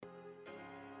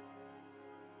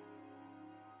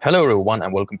Hello, everyone,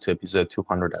 and welcome to episode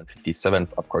 257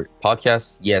 of Kouryer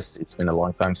podcast. Yes, it's been a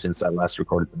long time since I last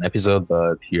recorded an episode,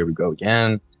 but here we go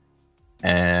again.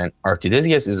 And our today's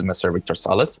guest is Mr. Victor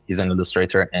Salas. He's an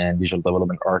illustrator and visual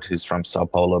development artist from Sao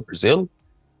Paulo, Brazil.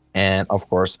 And of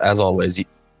course, as always,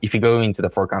 if you go into the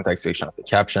for contact section of the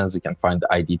captions, you can find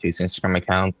the ID to his Instagram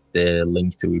account, the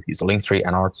link to his Linktree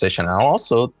and art session, and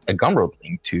also a Gumroad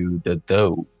link to the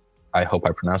Doe. I hope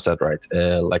I pronounced that right.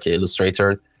 Like an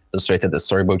illustrator illustrated the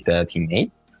storybook that he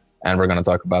made. And we're going to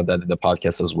talk about that in the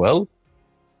podcast as well.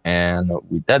 And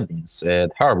with that being said,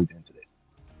 how are we doing today?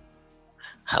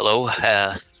 Hello,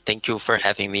 thank you for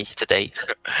having me today.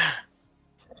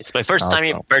 It's my first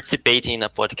time participating in a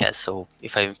podcast, so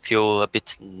if I feel a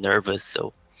bit nervous,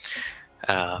 so...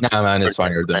 nah, man, it's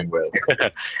fine. You're doing well.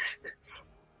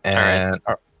 And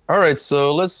all right,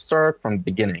 so let's start from the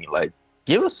beginning. Like,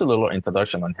 give us a little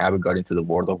introduction on how we got into the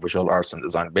world of visual arts and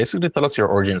design. Basically, tell us your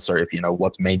origin story. If you know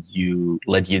what led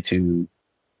you to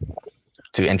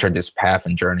enter this path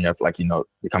and journey of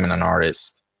becoming an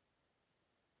artist.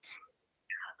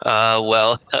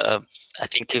 I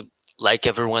think like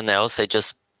everyone else, I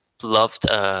just loved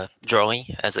drawing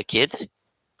as a kid.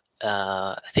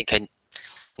 I think I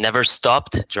never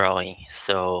stopped drawing,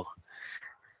 so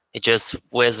it just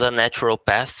was a natural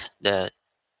path that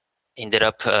ended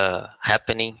up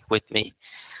happening with me.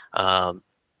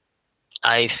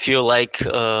 I feel like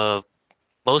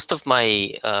most of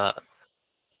my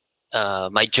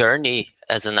my journey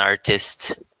as an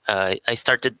artist, I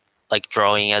started like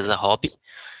drawing as a hobby.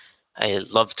 I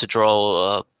love to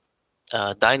draw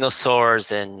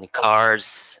dinosaurs and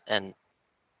cars and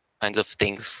kinds of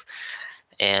things.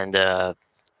 And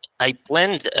I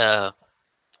planned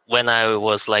when I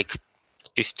was like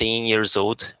 15 years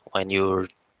old, when you're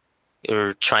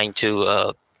trying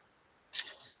to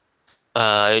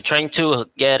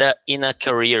get in a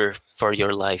career for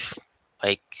your life,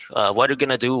 like what are you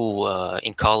gonna do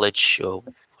in college, or what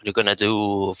are you gonna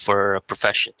do for a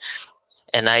profession.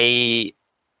 And I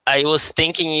was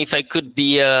thinking if I could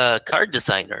be a car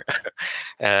designer.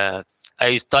 I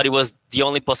thought it was the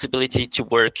only possibility to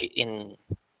work in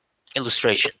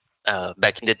illustration.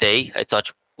 Back in the day, I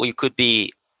thought we could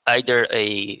be either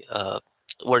a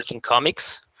working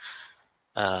comics,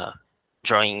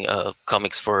 drawing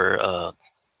comics for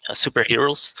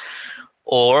superheroes,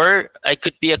 or I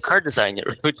could be a car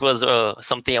designer, which was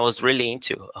something I was really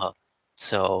into.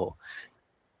 So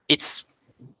it's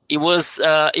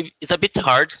a bit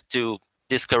hard to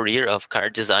this career of car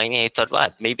designing. I thought,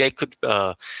 well, maybe I could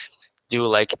do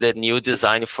like the new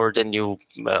design for the new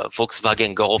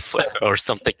Volkswagen Golf or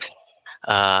something.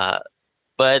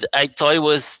 But I thought it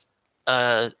was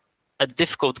a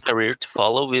difficult career to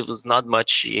follow. It was not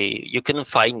much. You couldn't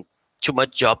find too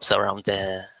much jobs around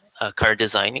the car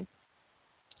designing.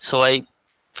 So I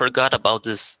forgot about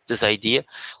this idea.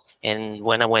 And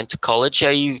when I went to college,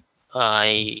 I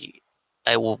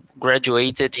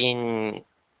graduated in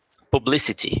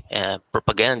publicity,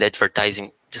 propaganda,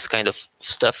 advertising, this kind of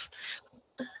stuff.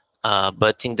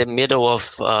 But in the middle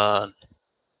of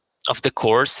the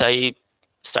course, I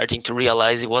starting to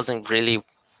realize it wasn't really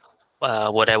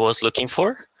what I was looking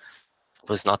for. It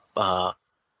was not.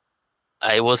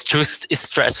 I was too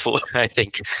stressful. I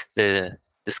think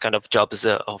this kind of jobs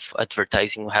of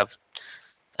advertising have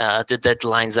the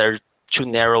deadlines are too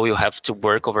narrow. You have to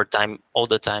work overtime all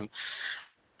the time.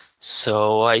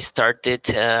 So I started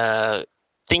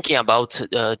thinking about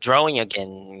drawing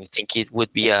again. I think it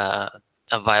would be a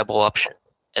viable option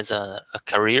as a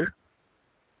career.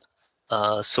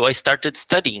 So I started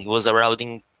studying. It was around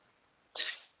in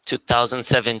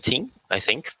 2017, I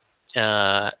think.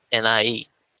 And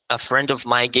a friend of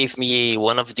mine gave me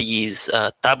one of these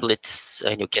tablets,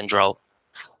 and you can draw.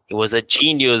 It was a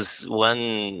Genius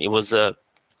one. It was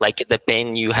like the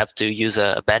pen, you have to use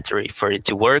a battery for it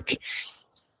to work.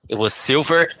 It was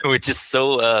silver, which is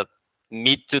so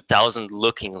mid-2000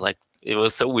 looking. Like, it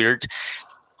was so weird.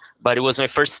 But it was my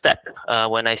first step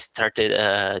when I started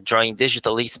drawing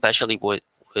digitally, especially with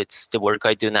the work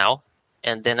I do now.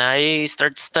 And then I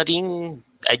started studying.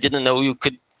 I didn't know you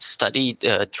could study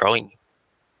drawing.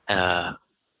 I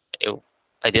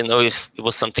didn't know if it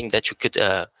was something that you could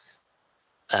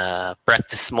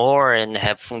practice more and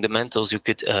have fundamentals you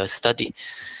could study.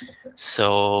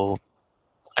 So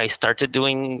I started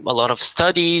doing a lot of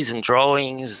studies and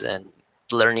drawings and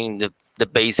learning the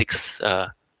basics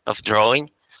of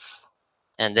drawing.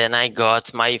 And then I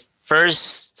got my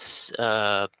first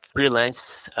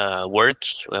freelance work.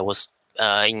 I was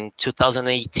in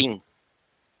 2018.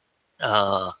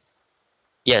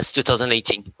 Yes,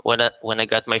 2018. When I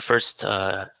got my first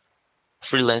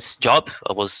freelance job,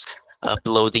 I was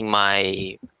uploading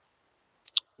my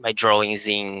my drawings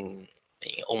on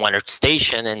One Art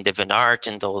Station and DeviantArt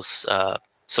and those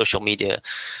social media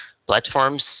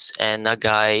platforms. And a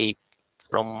guy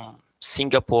from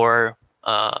Singapore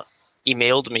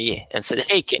emailed me and said,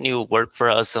 "Hey, can you work for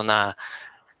us on a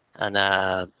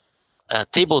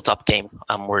tabletop game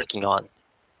I'm working on?"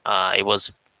 It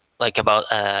was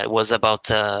about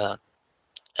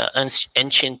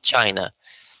ancient China,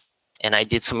 and I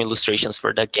did some illustrations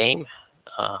for that game.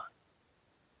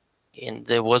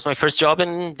 And it was my first job,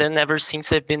 and then ever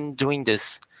since I've been doing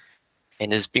this,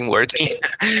 and it's been working,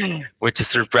 which is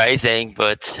surprising.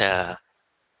 But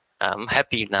I'm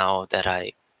happy now that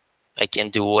I can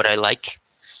do what I like,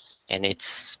 and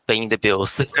it's paying the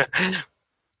bills.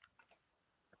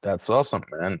 That's awesome,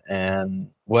 man.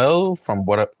 And well, from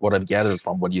what I've gathered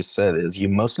from what you said is you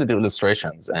mostly do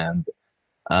illustrations, and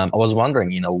I was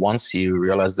wondering, once you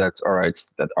realize that all right,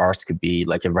 that art could be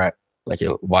like like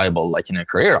a viable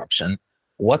career option,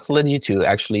 what led you to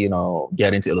actually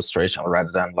get into illustration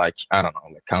rather than like I don't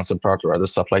know like concept art or other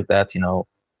stuff like that,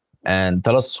 and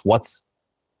tell us what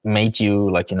made you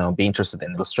like be interested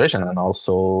in illustration and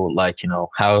also like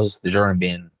how's the journey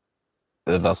been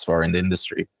thus far in the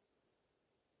industry.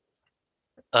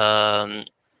 um,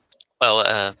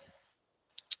 well,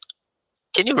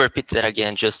 can you repeat that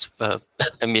again? Just I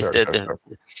missed Sure, it. sure,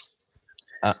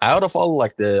 sure. Out of all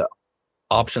like the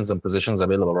options and positions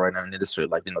available right now in the industry,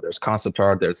 like there's concept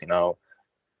art, there's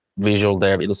visual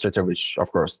dev, illustrator, which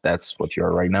of course that's what you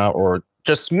are right now, or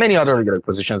just many other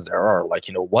positions there are. Like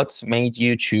what made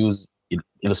you choose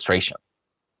illustration?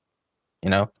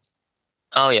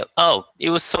 Oh yeah. Oh, it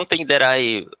was something that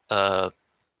I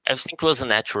think was a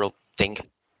natural thing.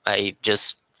 I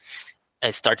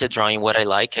started drawing what I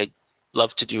like. I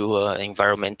love to do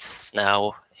environments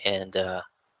now, and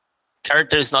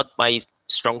character is not my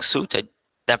strong suit. I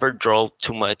never draw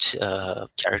too much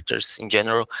characters in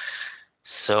general.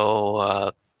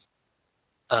 So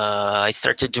I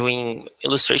started doing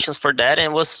illustrations for that,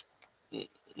 and was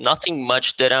nothing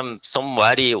much that I'm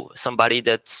somebody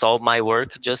that saw my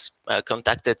work just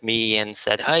contacted me and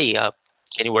said, "Hi,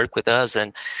 can you work with us?"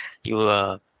 And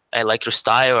I like your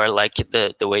style. Or I like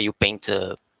the way you paint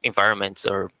environments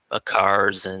or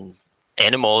cars and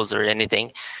animals or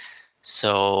anything.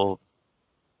 So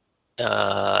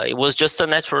it was just a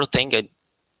natural thing.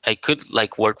 I could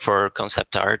like work for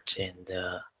concept art and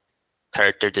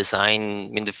character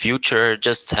design in the future.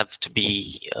 Just have to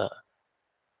be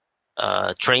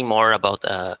train more about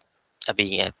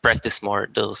being practice more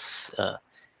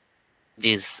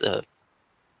these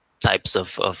types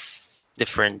of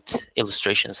different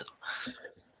illustrations.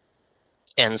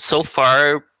 And so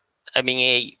far, I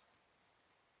mean,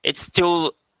 it's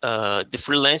still the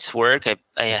freelance work.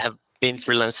 I have been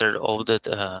freelancer all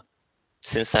the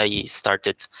since I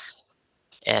started,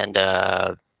 and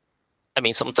I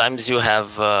mean sometimes you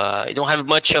don't have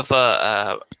much of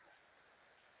a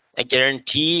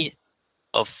guarantee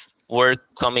of work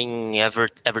coming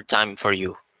every time for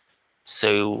you.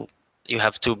 So you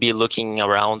have to be looking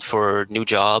around for new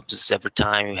jobs every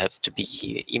time. You have to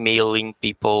be emailing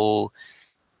people,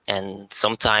 and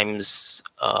sometimes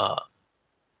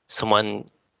someone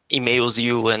emails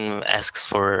you and asks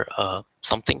for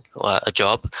something, a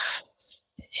job,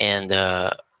 and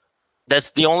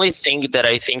that's the only thing that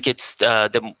I think it's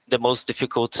the most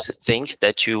difficult thing,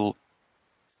 that you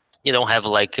don't have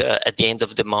like at the end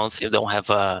of the month you don't have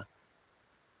a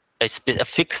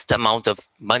fixed amount of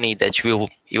money that you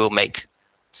will make.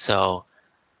 So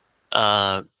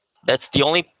that's the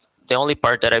only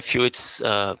part that I feel it's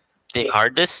the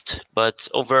hardest. But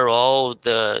overall,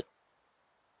 the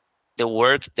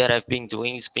work that I've been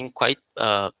doing has been quite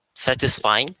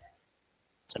satisfying.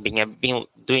 I've been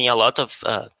doing a lot of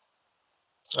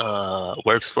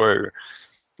works for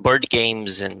board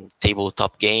games and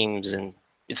tabletop games, and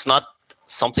it's not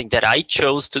something that I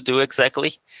chose to do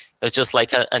exactly. It's just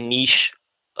like a niche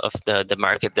of the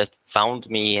market that found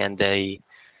me, and they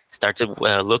started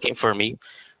looking for me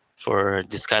for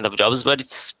this kind of jobs. But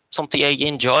it's something I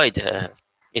enjoyed.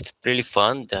 It's really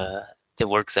fun, the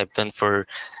works I've done for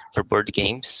board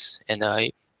games, and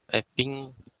I've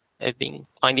been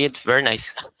finding it very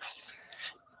nice.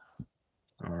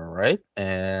 All right.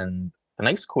 And the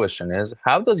next question is,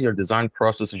 how does your design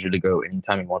process usually go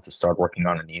anytime you want to start working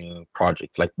on a new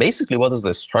project? Like basically, what does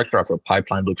the structure of a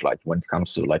pipeline look like when it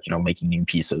comes to like, making new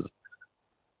pieces?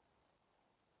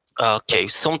 Okay,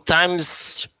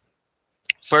 sometimes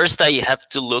first I have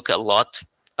to look a lot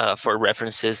for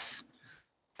references.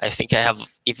 I think I have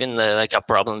even like a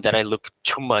problem that I look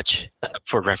too much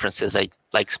for references. I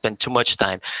like spend too much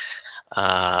time,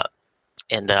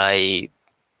 and I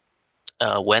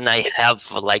when I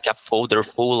have like a folder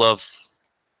full of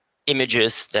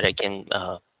images that I can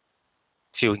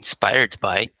feel inspired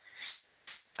by,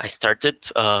 I started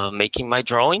making my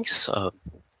drawings.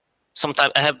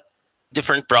 Sometimes I have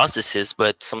different processes,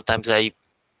 but sometimes I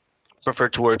prefer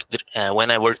to work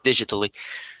when I work digitally.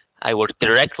 I work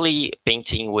directly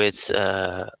painting with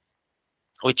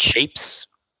shapes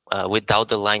without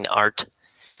the line art,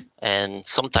 and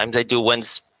sometimes I do when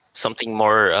something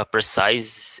more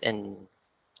precise, and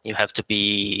you have to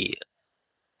be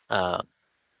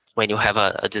when you have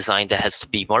a design that has to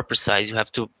be more precise.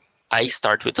 I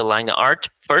start with the line art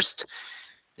first,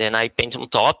 then I paint on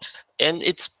top, and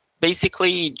it's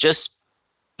basically just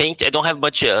paint. I don't have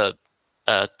much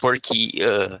quirky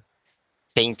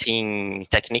painting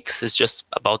techniques. It's just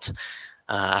about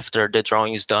after the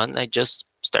drawing is done, I just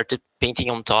started painting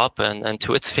on top, and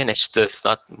until it's finished. There's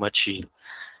not much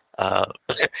uh,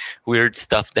 weird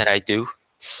stuff that I do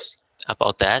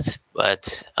about that.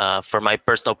 But for my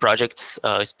personal projects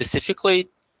specifically,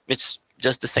 it's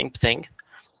just the same thing,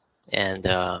 and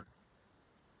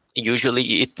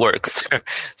usually it works.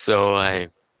 So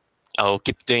I'll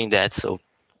keep doing that. So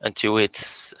until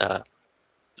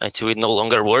until it no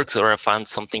longer works, or I found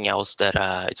something else that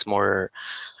it's more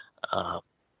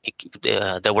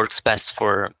that works best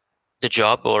for the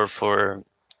job, or for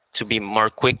to be more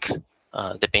quick,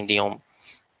 depending on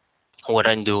what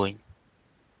I'm doing.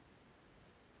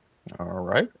 All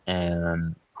right.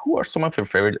 And who are some of your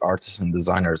favorite artists and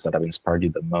designers that have inspired you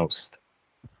the most?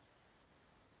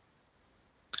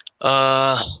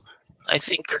 I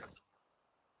think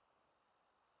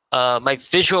my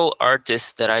visual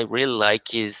artist that I really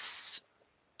like is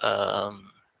Half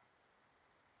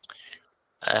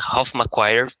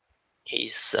McQuire.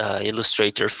 He's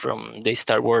illustrator from the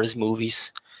Star Wars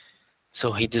movies.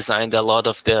 So he designed a lot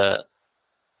of the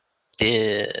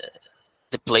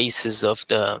places of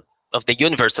the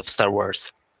universe of Star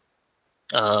Wars.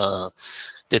 The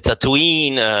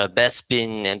Tatooine,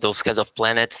 Bespin, and those kinds of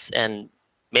planets, and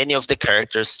many of the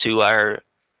characters too are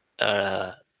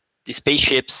the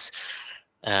spaceships.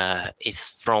 Is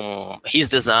from his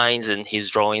designs and his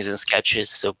drawings and sketches.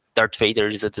 So Darth Vader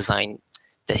is a design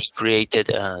that he created,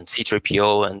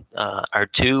 C-3PO and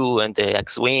R2 and the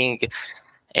X-Wing,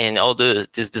 and all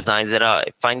these designs that I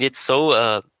find it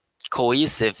so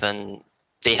cohesive, and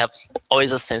they have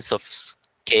always a sense of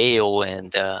scale,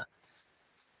 and I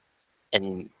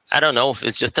don't know,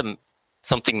 it's just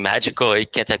something magical. I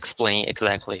can't explain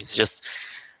exactly. It's just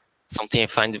something I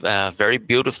find very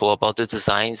beautiful about the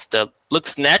designs that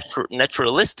looks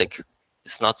naturalistic.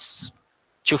 It's not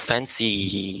too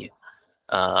fancy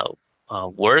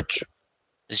work.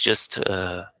 It's just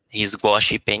his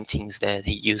gouache paintings that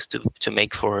he used to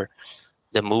make for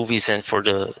the movies and for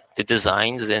the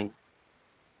designs. And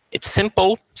it's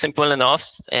simple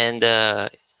enough, and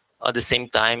at the same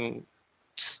time,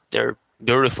 they're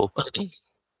beautiful.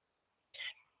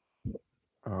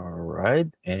 All right.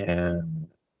 And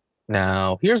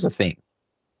now here's the thing.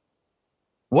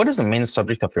 What is the main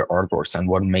subject of your artworks and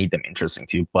what made them interesting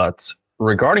to you? But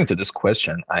regarding to this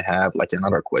question, I have like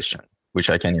another question, which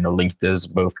I can, link this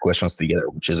both questions together,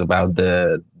 which is about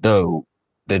the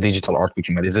digital art we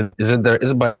made. Is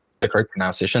it by the correct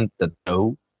pronunciation, the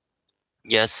DAO?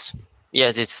 Yes,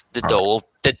 it's the All DAO.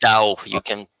 The DAO. You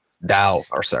can DAO,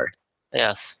 or sorry.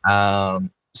 Yes.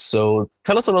 So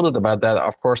tell us a little bit about that.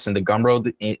 Of course, in the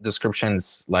Gumroad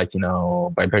descriptions, like,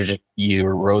 by you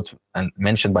wrote and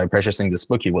mentioned by purchasing this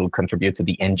book, you will contribute to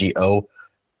the NGO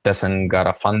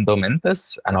Desengarrafando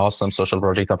an awesome social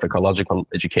project of ecological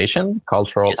education,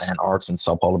 cultural and arts in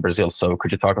Sao Paulo, Brazil. So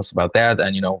could you talk us about that?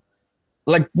 And,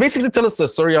 like basically tell us the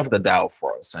story of the DAO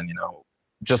for us, and,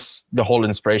 just the whole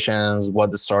inspirations,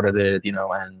 what started it,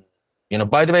 and,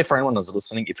 by the way, for anyone who's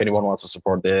listening, if anyone wants to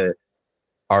support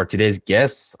our today's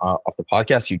guests of the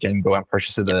podcast, you can go and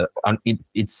purchase it.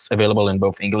 It's available in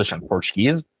both English and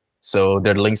Portuguese. So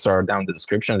their links are down in the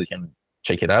description. You can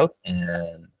check it out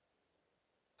and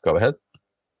go ahead.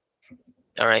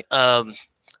 All right. I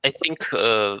think,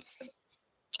 I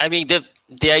mean,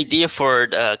 the idea for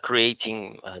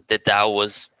creating the DAO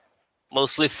was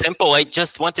mostly simple. I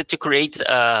just wanted to create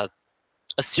a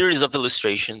series of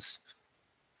illustrations.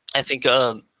 I think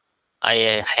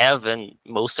I have, and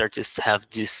most artists have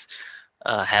this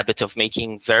habit of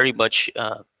making very much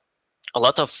a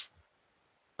lot of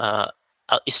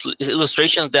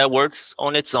illustrations that works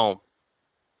on its own,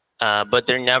 but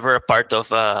they're never a part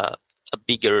of a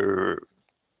bigger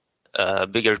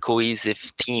cohesive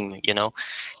theme,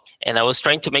 And I was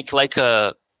trying to make like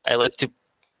I like to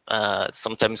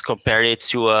sometimes compare it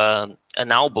to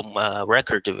an album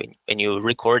record when you're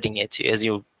recording it. As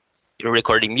you you're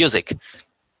recording music,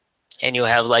 and you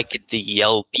have like the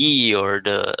LP or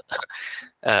the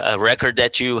a record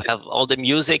that you have all the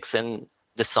musics and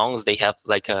the songs. They have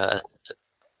like a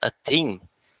theme,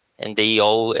 and they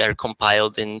all are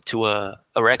compiled into a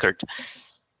record.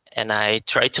 And I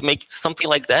tried to make something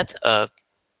like that.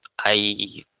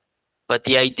 I But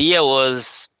the idea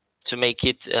was to make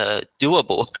it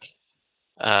doable.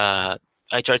 Uh,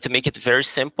 I tried to make it very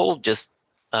simple, just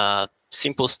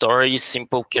simple stories,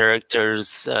 simple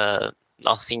characters,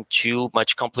 nothing too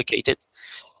much complicated.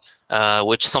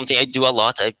 Which is something I do a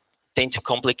lot. I tend to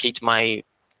complicate my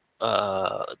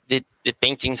the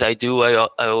paintings I do. I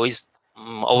always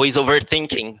always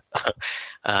overthinking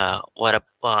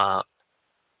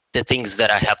the things that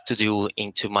I have to do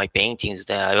into my paintings.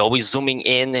 That I always zooming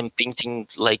in and painting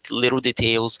like little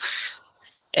details.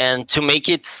 And to make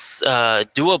it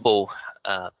doable,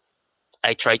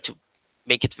 I try to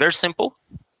make it very simple,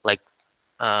 like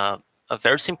a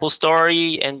very simple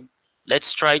story, and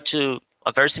let's try to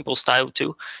a very simple style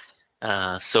too.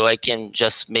 So I can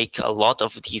just make a lot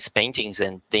of these paintings,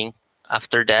 and then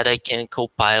after that I can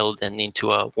compile them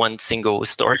into a one single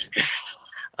story.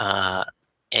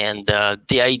 And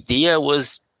the idea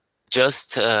was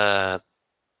just I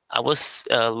was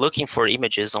looking for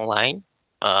images online.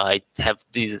 I have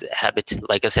the habit,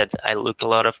 like I said, I look a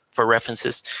lot for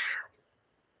references,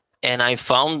 and I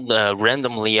found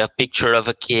randomly a picture of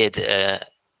a kid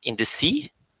in the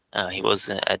sea. He was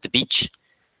at the beach,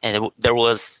 and there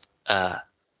was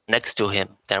next to him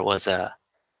there was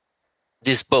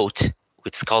this boat,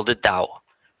 which is called the dhow,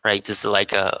 right? It's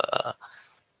like a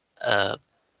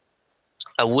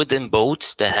a wooden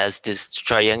boat that has this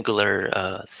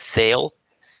triangular sail.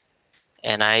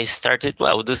 And I started,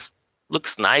 well, this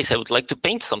looks nice. I would like to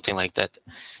paint something like that.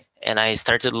 And I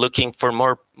started looking for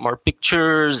more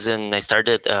pictures, and I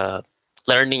started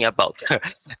learning about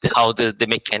how the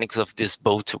mechanics of this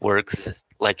boat works.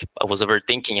 Like I was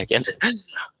overthinking again.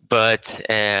 But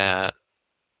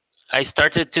I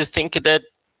started to think that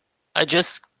I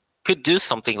just could do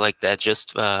something like that.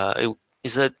 Just it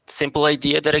is a simple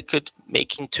idea that I could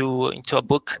make into a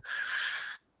book.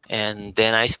 And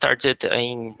then I started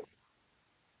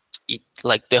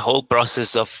like the whole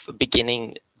process of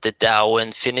beginning the DAO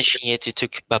and finishing it. It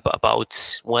took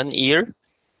about 1 year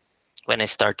when I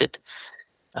started.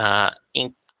 I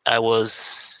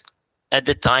was at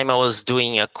the time I was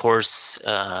doing a course,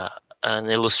 an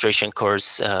illustration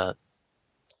course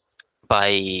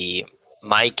by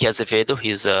Mike Azevedo.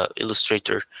 He's an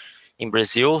illustrator in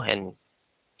Brazil, and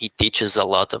he teaches a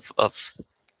lot of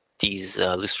these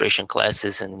illustration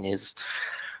classes, and is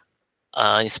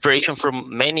inspiration for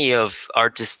many of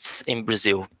artists in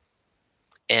Brazil.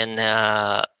 And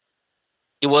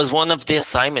it was one of the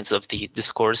assignments of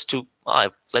this course to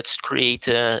let's create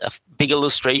a big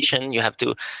illustration. You have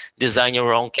to design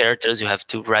your own characters. You have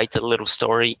to write a little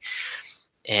story.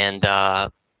 And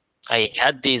I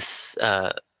had this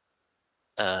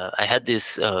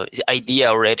idea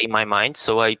already in my mind,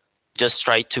 so I just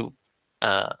tried to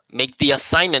make the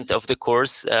assignment of the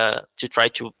course to try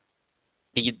to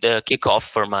be the kickoff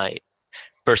for my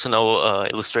personal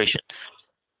illustration.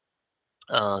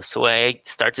 So I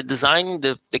started designing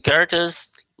the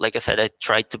characters. Like I said, I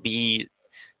tried to be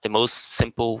the most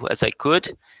simple as I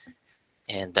could.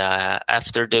 And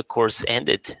after the course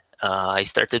ended, I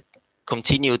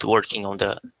continued working on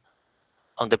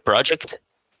the project.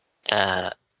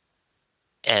 And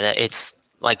it's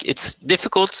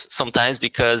difficult sometimes,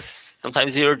 because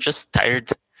sometimes you're just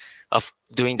tired of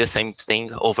doing the same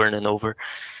thing over and over.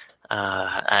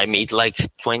 I made like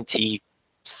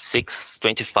 26,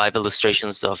 25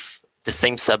 illustrations of the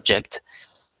same subject.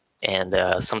 And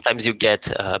sometimes you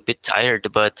get a bit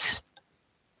tired, but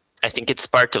I think it's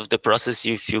part of the process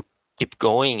if you keep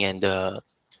going, and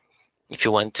if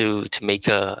you want to make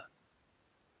a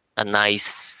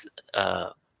nice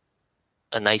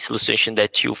illustration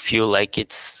that you feel like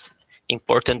it's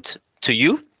important to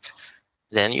you,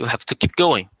 then you have to keep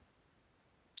going.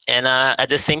 And at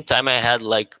the same time,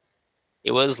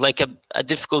 it was like a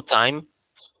difficult time,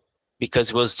 because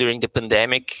it was during the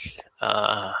pandemic.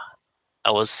 I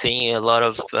was seeing a lot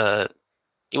of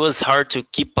it was hard to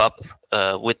keep up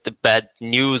with the bad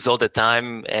news all the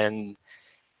time, and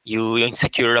you're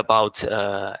insecure about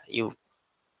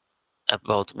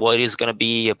what is going to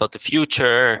be about the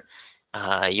future.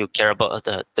 You care about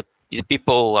the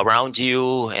people around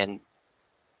you, and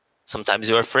sometimes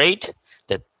you're afraid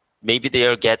that maybe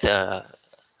they get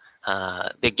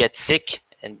sick,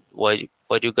 and what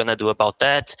you're gonna do about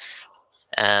that.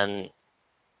 And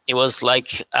it was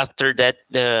like after that,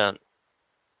 the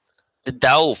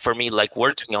DAO for me, like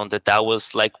working on the DAO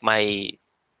was like my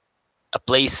a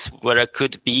place where I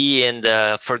could be and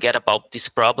forget about these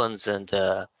problems, and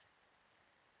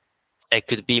I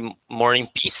could be more in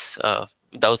peace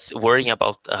without worrying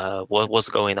about what was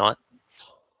going on.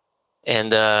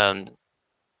 And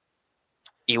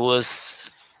it was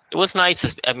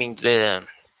nice. I mean, the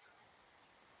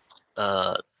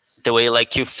way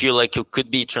like you feel like you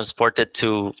could be transported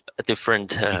to a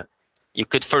different. You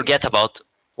could forget about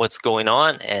what's going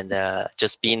on and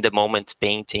just be in the moment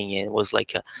painting. And it was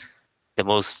like the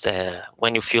most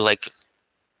when you feel like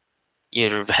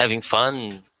you're having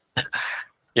fun.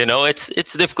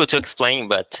 It's difficult to explain,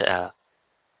 but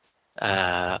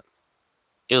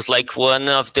it was like one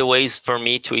of the ways for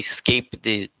me to escape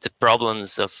the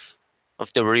problems of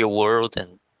the real world,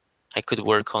 and I could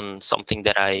work on something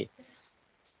that I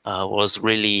was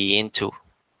really into.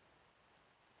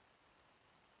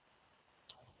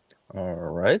 All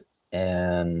right.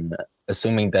 And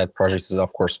assuming that project is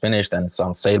of course finished and it's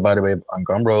on sale, by the way, on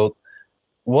Gumroad,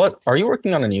 what are you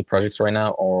working on? A new projects right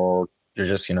now, or you're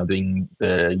just doing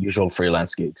the usual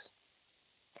freelance gigs?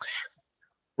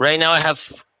 Right now, I have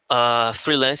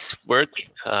freelance work,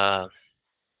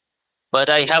 but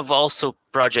I have also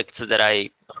projects that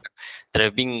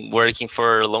I've been working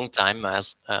for a long time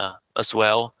as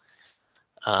well,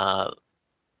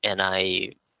 and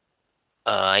I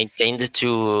intend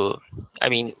to. I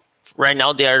mean, right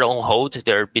now they are on hold.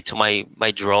 They're a bit to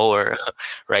my drawer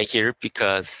right here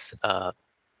because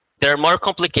they're more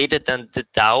complicated than the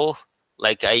DAO.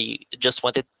 Like I just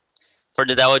wanted. For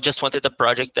the DAO, I just wanted a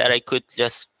project that I could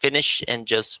just finish and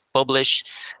just publish,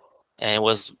 and it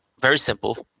was very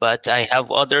simple. But I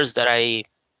have others that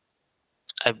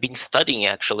I've been studying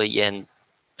actually and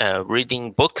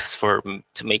reading books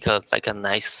to make a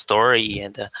nice story.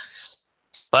 And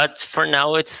but for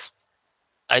now,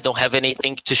 I don't have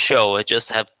anything to show. I just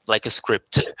have like a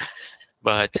script.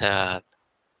 But I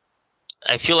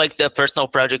feel like the personal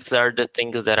projects are the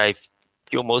things that I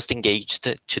feel most engaged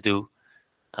to do.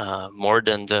 More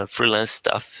than the freelance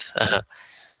stuff.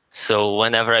 So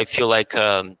whenever I feel like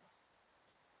I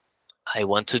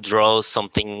want to draw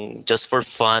something just for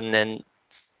fun and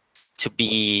to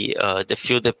be to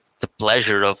feel the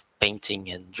pleasure of painting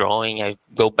and drawing, I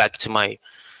go back to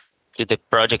the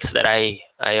projects that I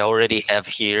already have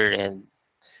here, and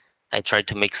I try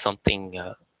to make something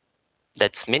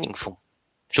that's meaningful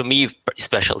to me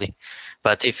especially.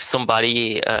 But if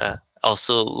somebody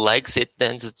also likes it,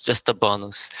 then it's just a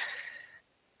bonus.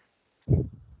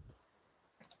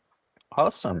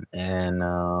 Awesome. And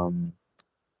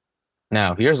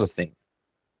now here's the thing.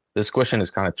 This question is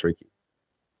kind of tricky.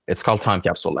 It's called time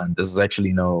capsule, and this is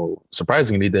actually,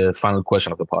 surprisingly, the final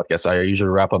question of the podcast. I usually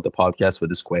wrap up the podcast with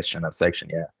this question, a section.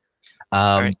 Yeah.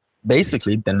 Right.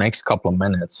 Basically, the next couple of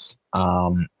minutes,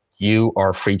 you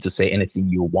are free to say anything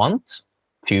you want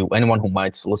to anyone who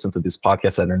might listen to this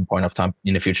podcast at any point of time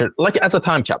in the future, like as a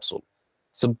time capsule.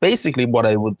 So basically, what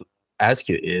I would ask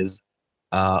you is,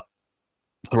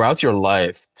 throughout your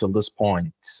life till this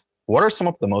point, what are some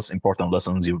of the most important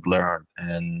lessons you've learned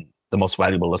and the most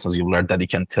valuable lessons you've learned that you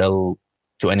can tell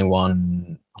to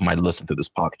anyone who might listen to this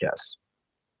podcast?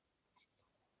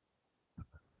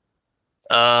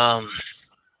 Oh,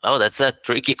 that's a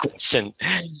tricky question.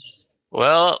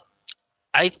 Well,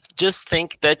 I just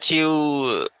think that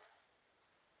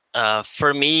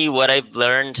for me, what I've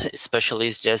learned especially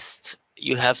is just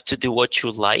you have to do what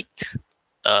you like.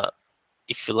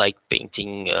 If you like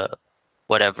painting,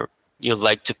 whatever you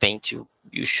like to paint,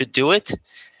 you should do it.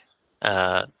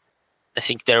 I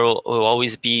think there will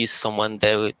always be someone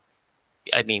that would,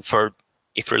 if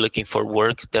you're looking for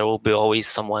work, there will be always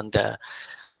someone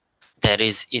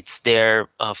it's there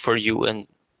for you and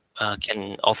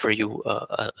can offer you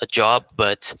a job.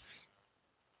 But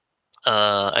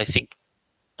I think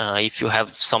if you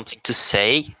have something to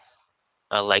say,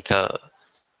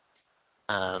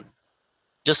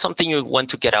 just something you want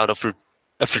to get out of your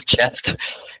chest,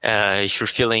 if you're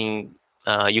feeling,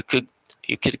 you could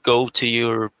go to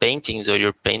your paintings or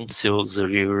your pencils or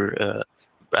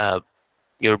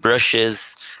your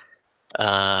brushes,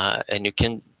 and you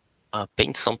can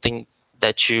paint something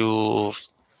that you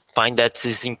find that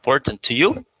is important to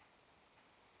you.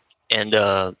 And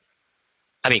for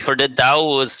the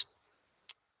DAO, it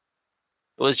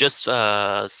was just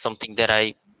something that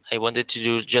I wanted to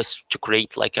do, just to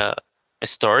create like a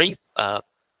story that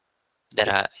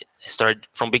I started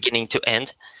from beginning to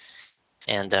end.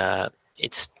 And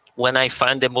it's when I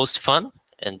find the most fun.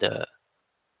 And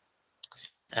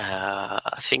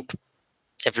I think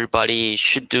everybody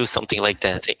should do something like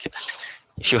that. I think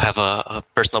if you have a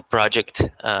personal project,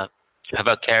 you have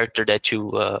a character that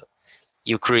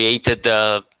you created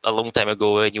a long time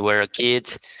ago when you were a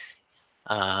kid,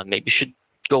 maybe you should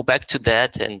go back to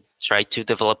that and try to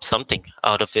develop something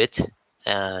out of it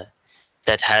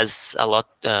that has a lot,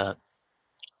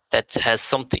 that has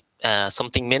something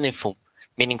meaningful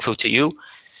to you,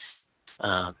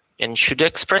 and should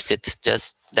express it.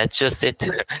 That's just it.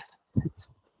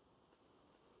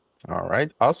 All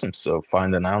right, awesome. So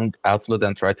find an outlet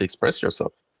and try to express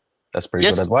yourself. That's pretty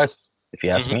Yes. good advice, if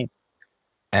you ask Mhm. me.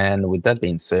 And with that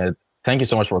being said, thank you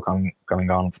so much for coming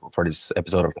on for this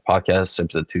episode of the podcast,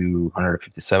 episode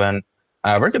 257.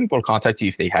 Where can people contact you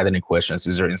if they had any questions?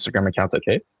 Is your Instagram account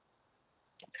okay?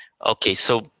 Okay,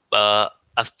 so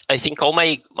I think all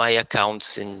my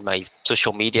accounts in my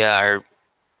social media are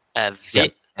Yeah,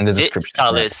 in the V description.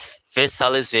 Yeah. Sales, V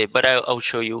Sales V, but I'll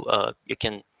show you. You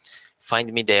can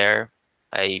find me there.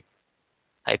 I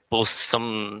post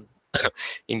some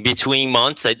in between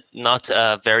months. I'm not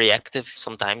very active.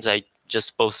 Sometimes I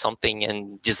just post something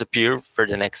and disappear for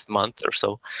the next month or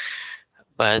so.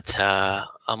 But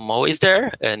I'm always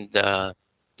there, and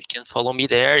you can follow me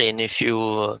there. And if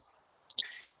you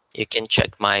can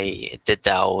check the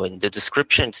DAO in the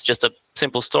description. It's just a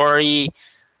simple story.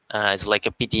 It's like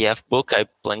a PDF book. I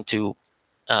plan to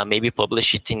maybe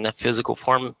publish it in a physical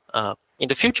form in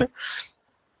the future.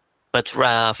 But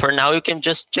for now, you can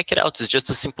just check it out. It's just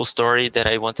a simple story that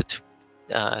I wanted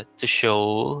to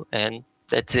show, and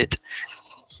that's it.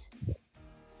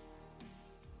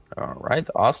 All right,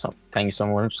 awesome. Thank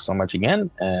you so much again,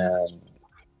 and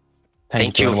thank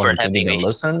you to you anyone for who tuned having in and me.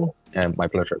 listened. And my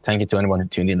pleasure. Thank you to anyone who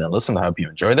tuned in and listened. I hope you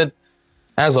enjoyed it.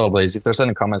 As always, if there's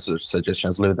any comments or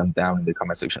suggestions, leave them down in the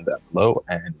comment section down below.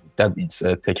 And with that being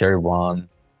said, take care, everyone.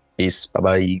 Peace. Bye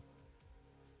bye.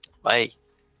 Bye.